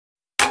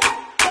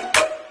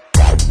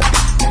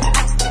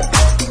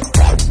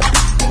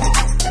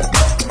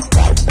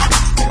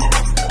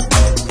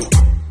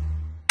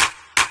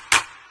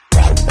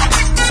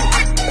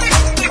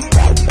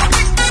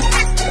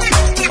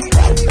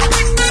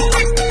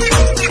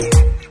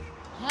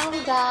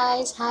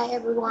guys, hi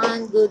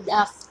everyone, good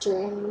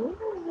afternoon.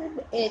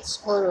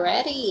 It's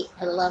already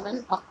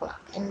 11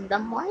 o'clock in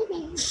the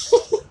morning.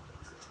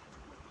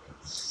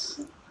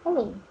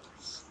 Oh,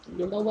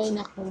 gulaway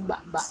na akong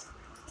baba.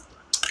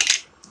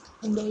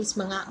 And guys,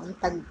 mga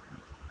untag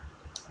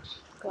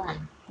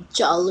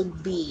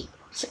Jollibee.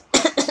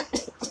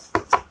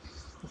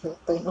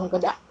 Ito yung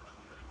gada.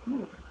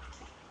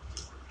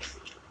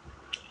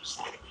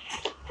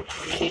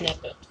 Hindi na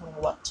ito itong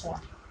water.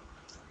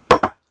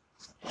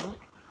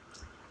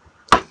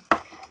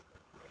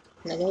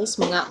 Na guys,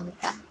 mga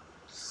unta.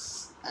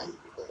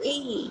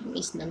 Ay,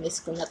 miss na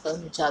miss ko na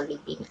itong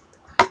Jollibee na ito.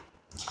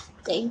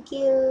 Thank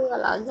you,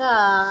 alaga.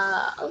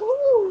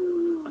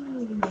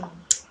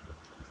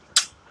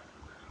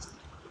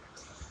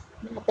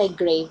 Natay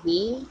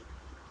gravy.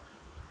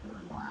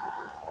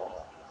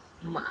 Wow.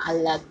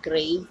 Maala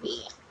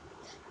gravy.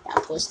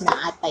 Tapos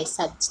naatay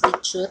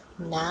substitute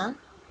na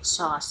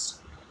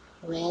sauce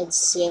with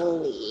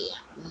chili.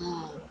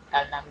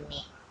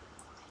 Kalami.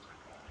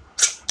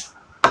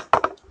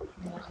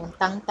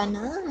 Nakuntang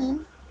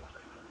tanan.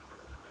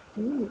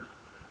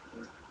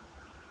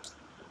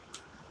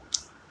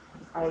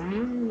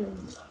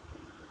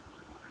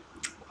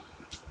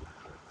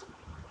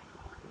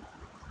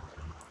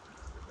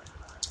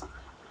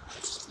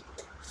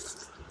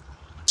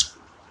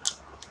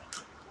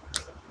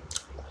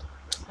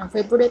 Ang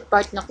favorite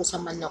part na ko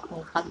sa manok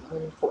ng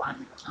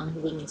pagkunkuan, ang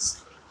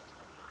wings.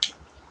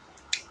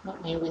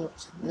 May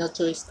wings, no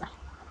choice na.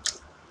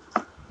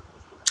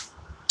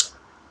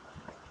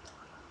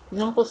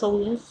 Yan ko sa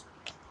wings.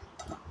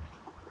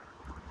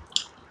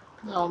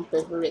 Ang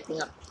favorite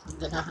nga,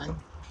 ganahan.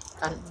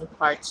 Ang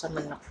part sa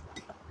manok.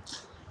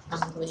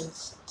 Ang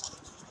wings.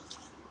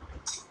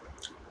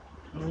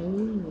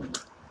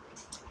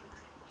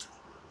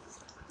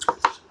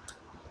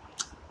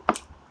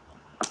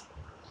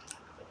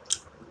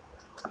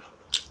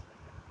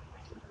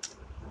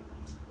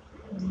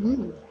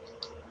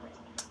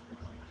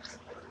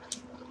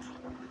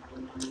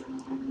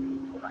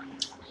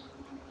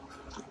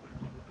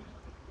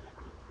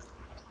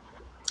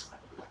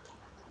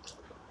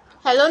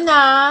 Hello,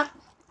 Nak.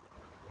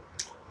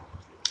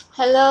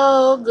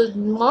 Hello, good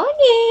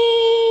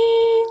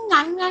morning.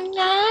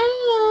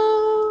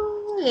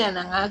 Yan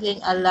ang aking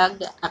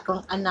alaga,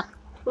 akong anak.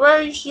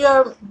 Where's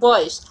your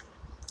voice?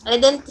 I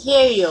didn't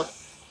hear you.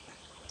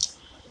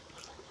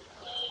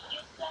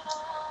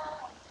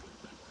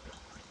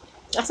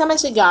 Asa man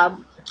si Gab?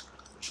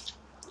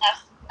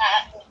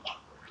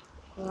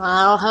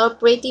 Wow, how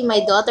pretty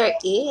my daughter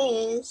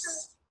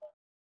is.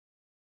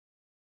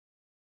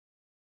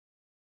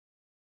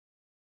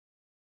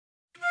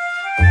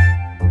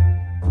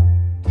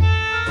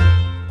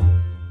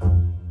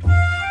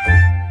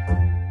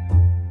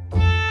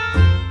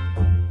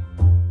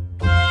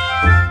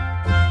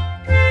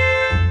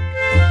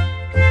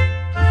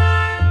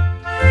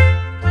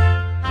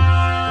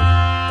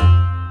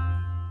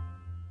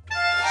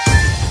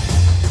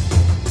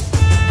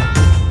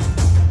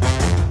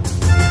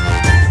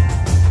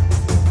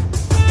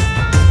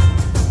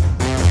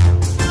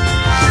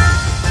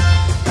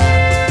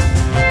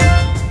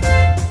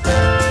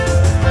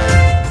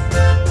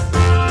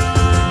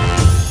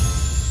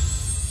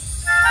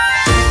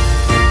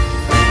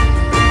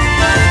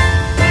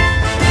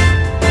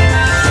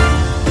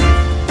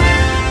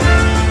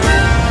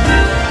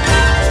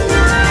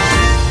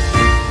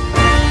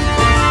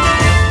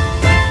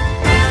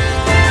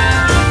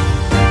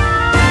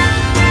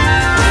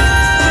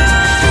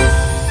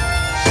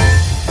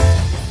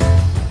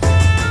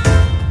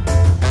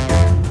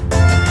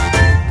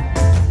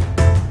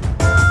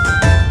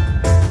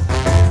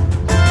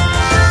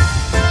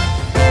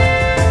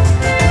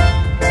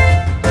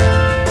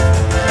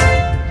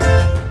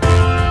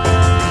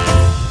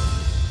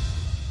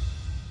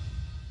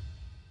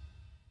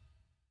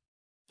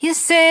 You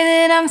say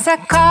that I'm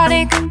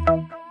psychotic,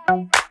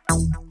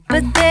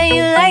 but then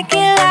you like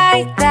it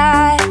like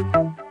that.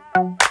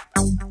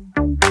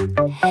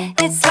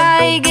 It's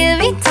like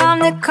every time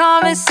the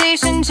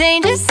conversation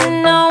changes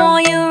and I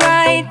want you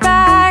right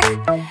back,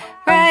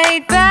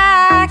 right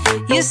back.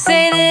 You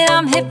say that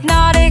I'm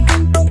hypnotic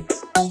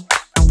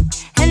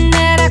and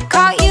that I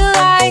caught you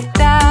like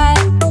that.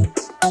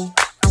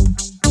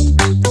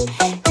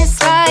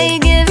 It's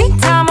like every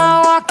time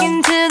I walk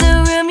into the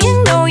room,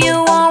 you know you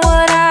want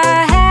what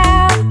I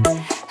have.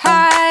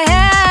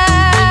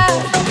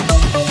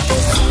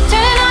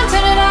 Turn it on,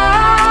 turn it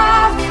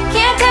off.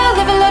 Can't tell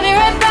if I love you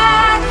right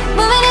back.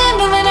 Moving in,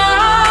 moving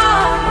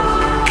on.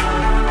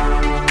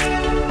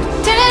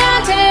 Turn it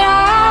on, turn it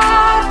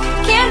off.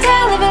 Can't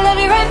tell if I love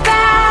you right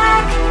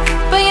back,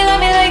 but you love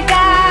me like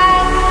that.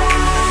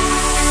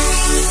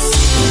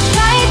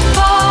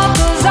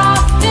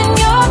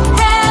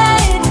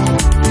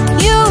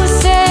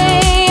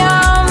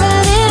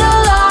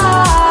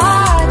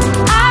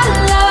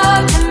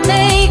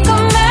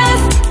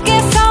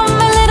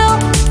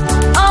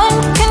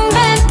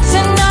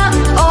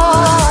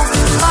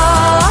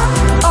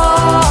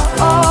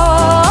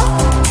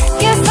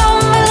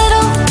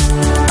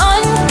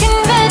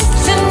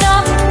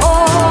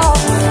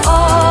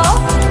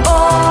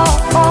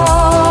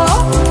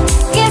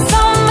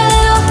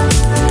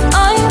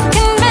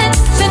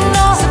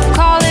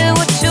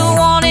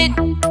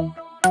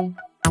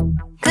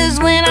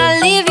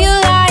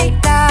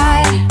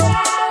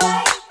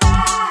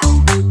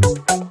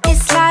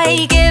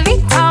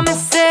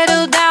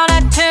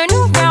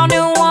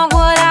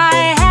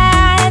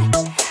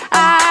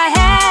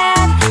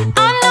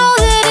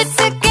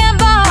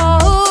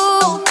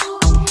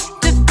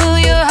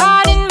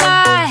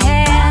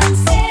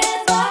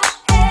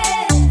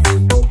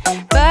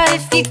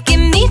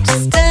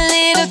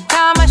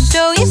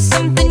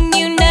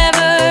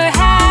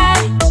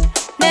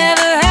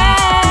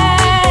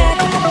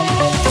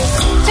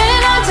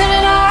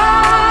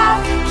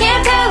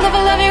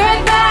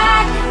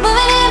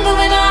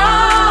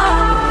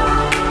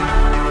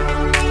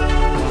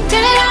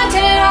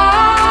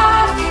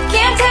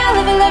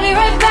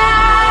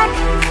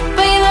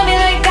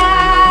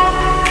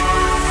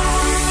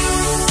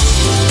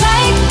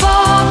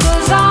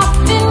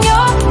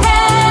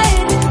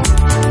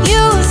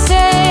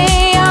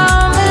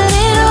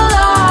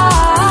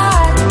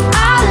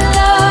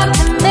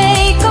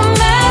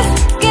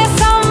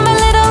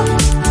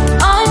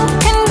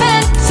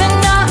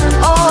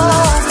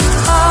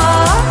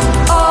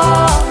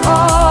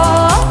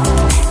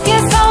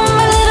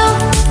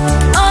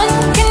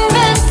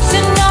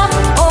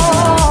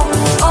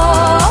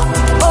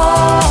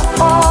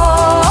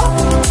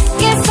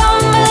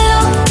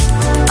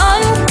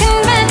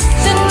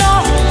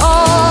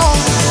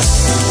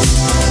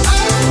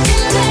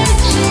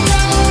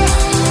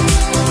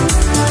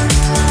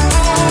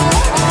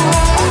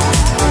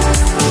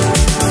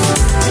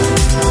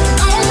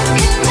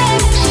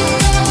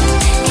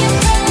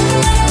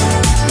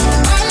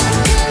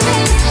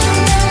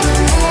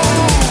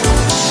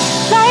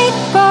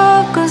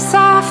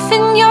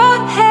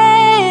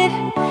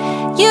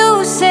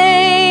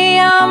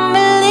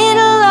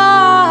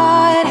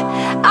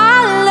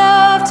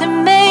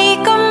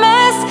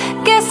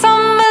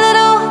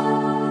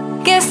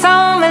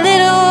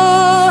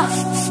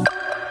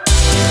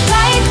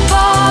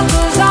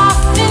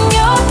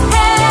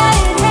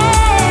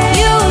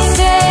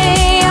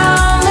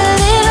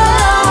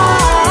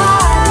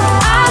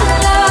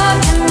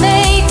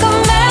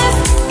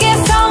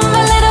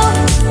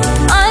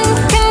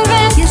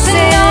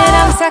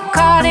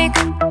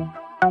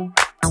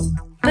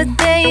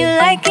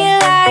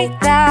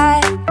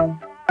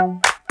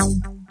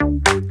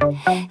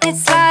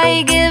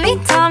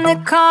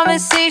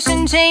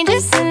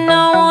 changes, and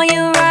I want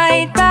you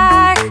right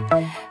back,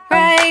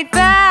 right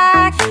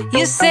back.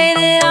 You say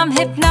that I'm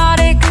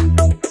hypnotic,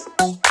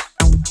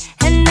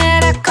 and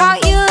that I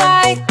caught you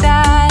like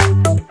that.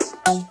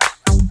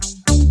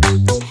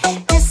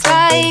 It's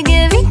like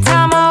every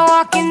time I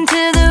walk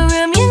into the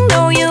room, you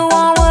know you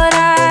want what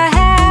I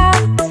have,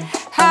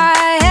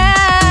 I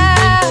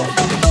have.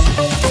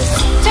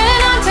 Turn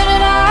it on, turn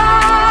it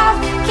off.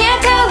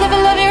 Can't tell if I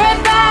love you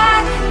right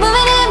back.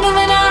 Moving in,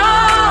 moving on.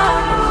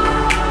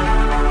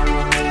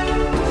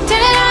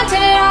 Turn it on,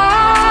 turn it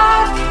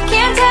off.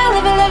 Can't tell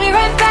if I love you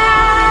right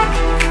back,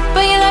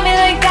 but you love me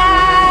like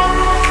that.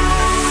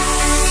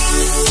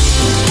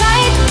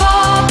 Light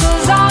bulb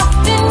goes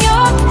off in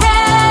your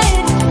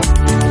head.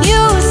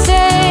 You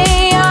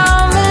say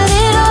I'm a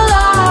little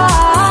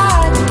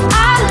odd.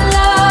 I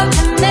love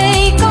to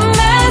make a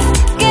mess.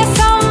 Guess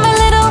I'm a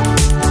little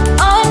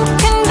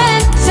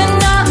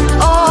unconventional.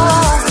 Oh,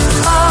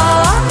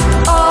 oh,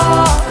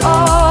 oh,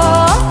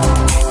 oh.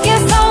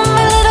 Guess I'm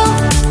a little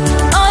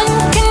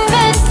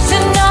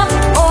unconventional.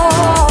 Oh,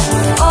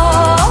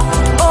 oh,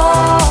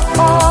 oh,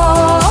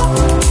 oh.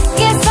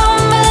 Guess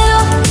I'm a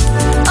little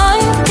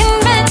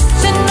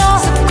unconventional.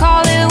 So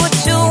call it what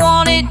you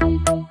want it,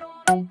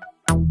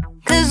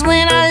 'cause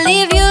when I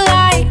leave you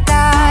like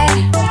that,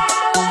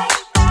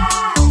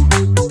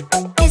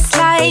 it's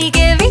like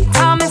every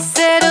time I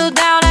settle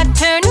down, I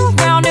turn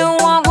around and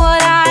want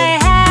what I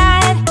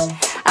had,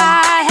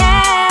 I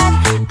had.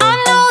 I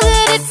know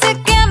that it's a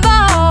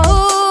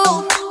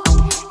gamble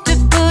to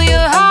put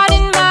your heart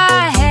in my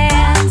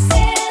hands,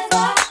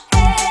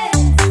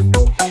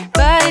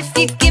 but if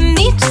you give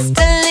me just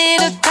a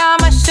little time,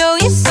 I'll show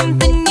you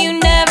something you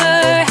never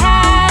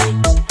had,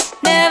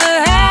 never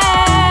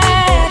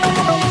had.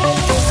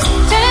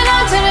 Turn it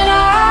on, turn it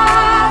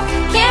off.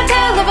 Can't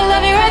tell if I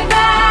love you right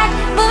back.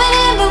 Moving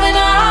in, moving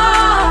on.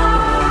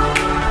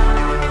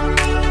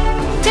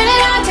 Turn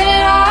it on, turn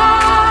it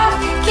off.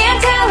 Can't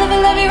tell if I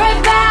love you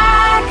right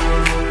back,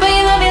 but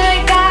you love me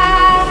like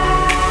that.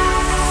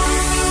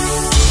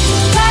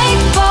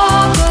 Light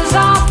bulb goes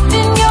off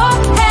in your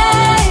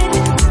head.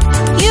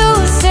 You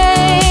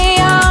say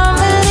I'm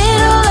a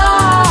little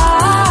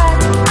odd.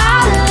 I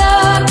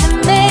love to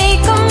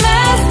make a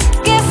mess.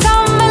 Guess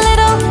I'm a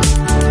little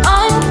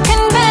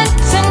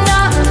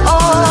unconventional.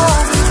 Oh,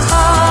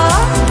 oh,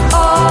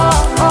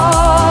 oh,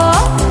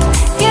 oh.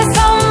 Guess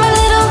I'm a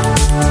little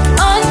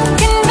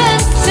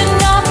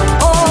unconventional.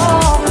 Oh,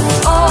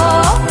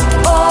 oh,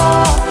 oh,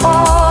 oh.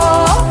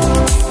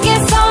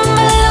 Guess I'm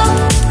a little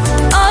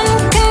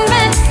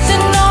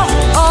unconventional.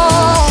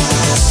 Oh,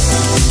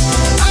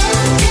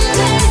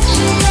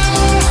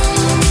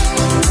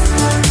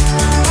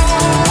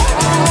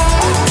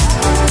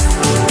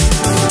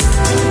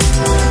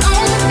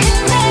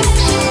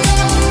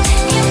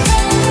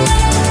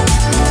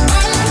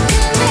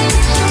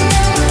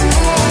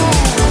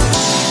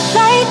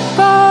 light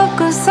bulb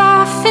goes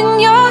off in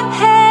your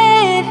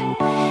head.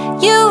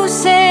 You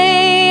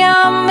say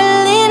I'm a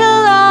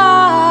little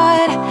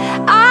odd.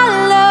 I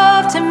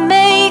love to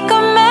make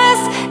a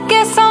mess.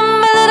 Guess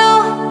I'm a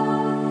little,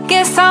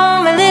 guess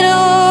I'm a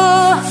little.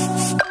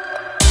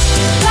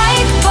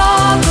 Light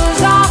bulb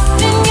goes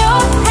off in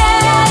your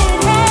head.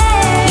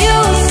 You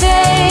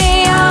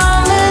say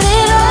I'm a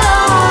little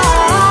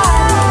odd.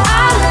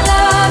 I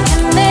love to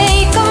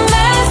make a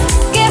mess.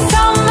 Guess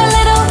I'm a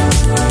little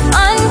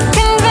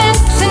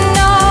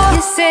unconventional.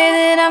 You say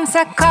that I'm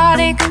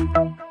psychotic,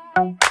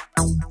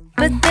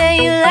 but then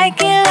you like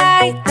it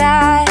like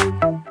that.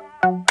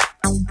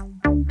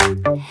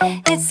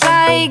 It's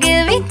like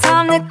every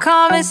time the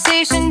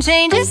conversation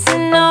changes,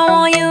 and I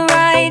want you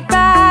right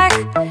back,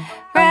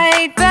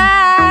 right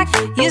back.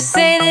 You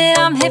say that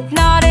I'm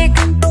hypnotic,